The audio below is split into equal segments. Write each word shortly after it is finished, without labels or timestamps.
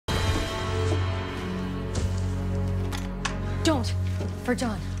Don't. For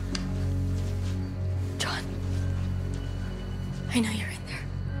John. John. I know you're in there.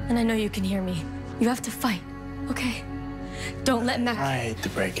 And I know you can hear me. You have to fight, okay? Don't let Mac... I hate to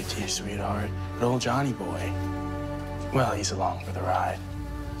break it to you, sweetheart, but old Johnny boy, well, he's along for the ride.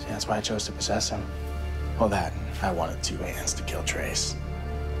 See, that's why I chose to possess him. Well, that, I wanted 2 hands to kill Trace.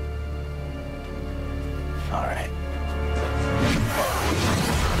 All right.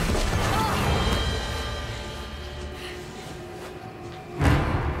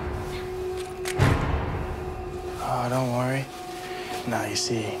 Oh, don't worry. Now, you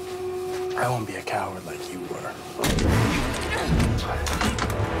see, I won't be a coward like you were.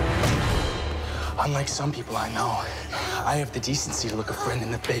 Unlike some people I know, I have the decency to look a friend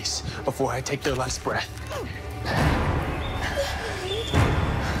in the face before I take their last breath.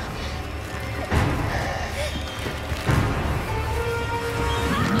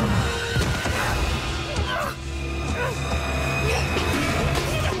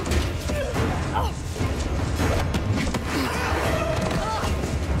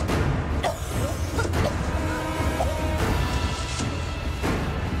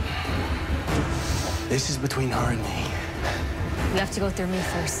 This is between her and me. You have to go through me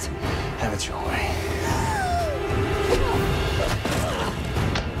first. Have it your way.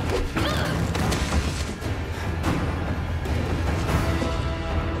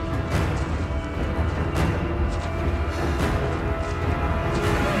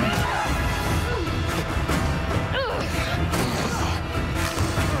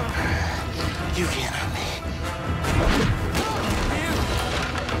 You can't hurt me.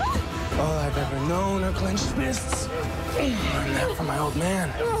 All I've ever known are clenched fists. Learned that from my old man.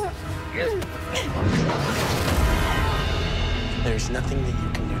 There's nothing that you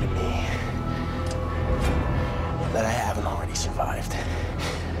can do to me that I haven't already survived.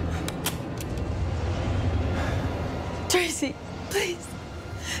 Tracy, please,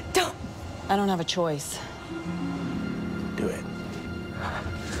 don't. I don't have a choice. Do it.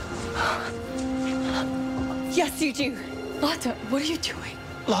 Yes, you do. Lotta, what are you doing?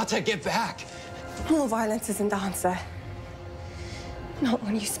 Lotta, get back! More violence isn't the answer. Not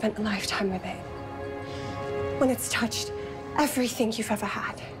when you spent a lifetime with it. When it's touched everything you've ever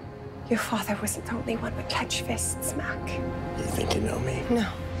had. Your father wasn't the only one with clenched fists, Mac. You think you know me? No,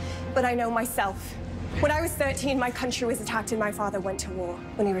 but I know myself. When I was 13, my country was attacked and my father went to war.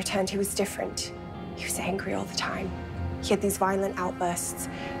 When he returned, he was different. He was angry all the time. He had these violent outbursts.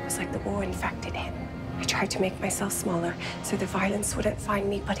 It was like the war infected him. I tried to make myself smaller so the violence wouldn't find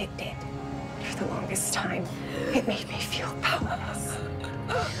me, but it did. For the longest time, it made me feel powerless.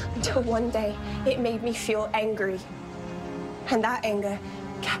 Until one day, it made me feel angry. And that anger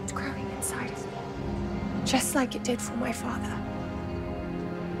kept growing inside of me, just like it did for my father.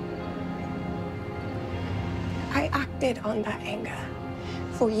 I acted on that anger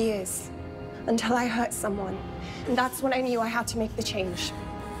for years, until I hurt someone. And that's when I knew I had to make the change.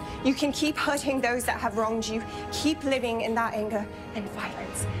 You can keep hurting those that have wronged you, keep living in that anger and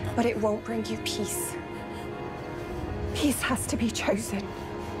violence, but it won't bring you peace. Peace has to be chosen.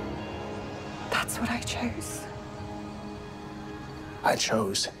 That's what I chose. I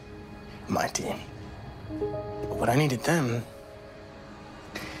chose my team. But when I needed them,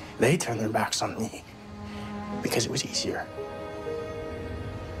 they turned their backs on me because it was easier.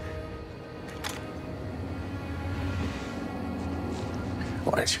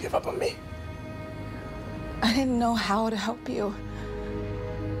 Why did you give up on me? I didn't know how to help you.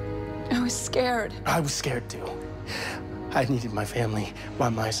 I was scared. I was scared too. I needed my family by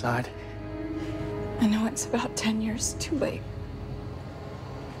my side. I know it's about 10 years too late.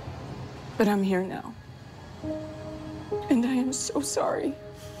 But I'm here now. And I am so sorry.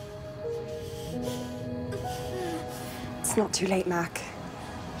 It's not too late, Mac.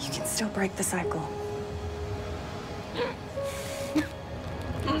 You can still break the cycle.